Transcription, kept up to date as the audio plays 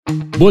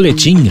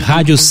Boletim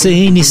Rádio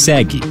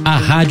CNseg, a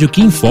rádio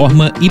que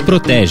informa e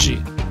protege.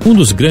 Um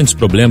dos grandes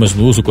problemas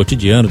no uso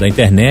cotidiano da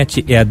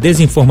internet é a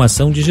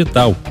desinformação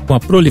digital, com a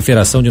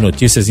proliferação de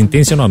notícias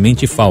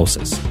intencionalmente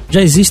falsas.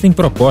 Já existem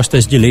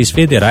propostas de leis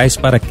federais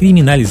para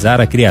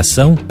criminalizar a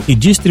criação e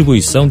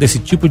distribuição desse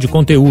tipo de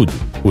conteúdo.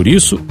 Por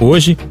isso,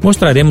 hoje,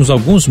 mostraremos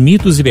alguns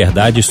mitos e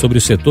verdades sobre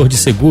o setor de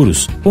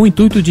seguros, com o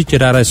intuito de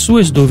tirar as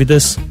suas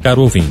dúvidas,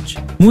 caro ouvinte.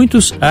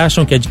 Muitos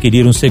acham que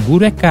adquirir um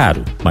seguro é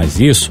caro, mas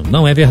isso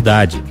não é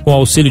verdade. Com o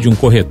auxílio de um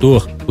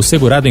corretor, o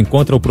segurado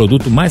encontra o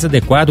produto mais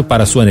adequado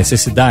para a sua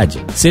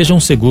necessidade, seja um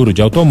seguro de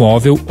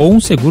automóvel ou um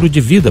seguro de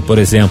vida, por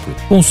exemplo.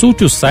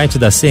 Consulte o site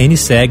da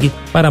CNseg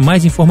para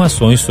mais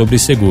informações sobre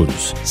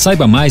seguros.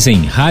 Saiba mais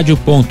em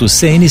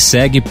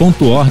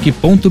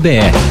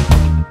radio.cnseg.org.br.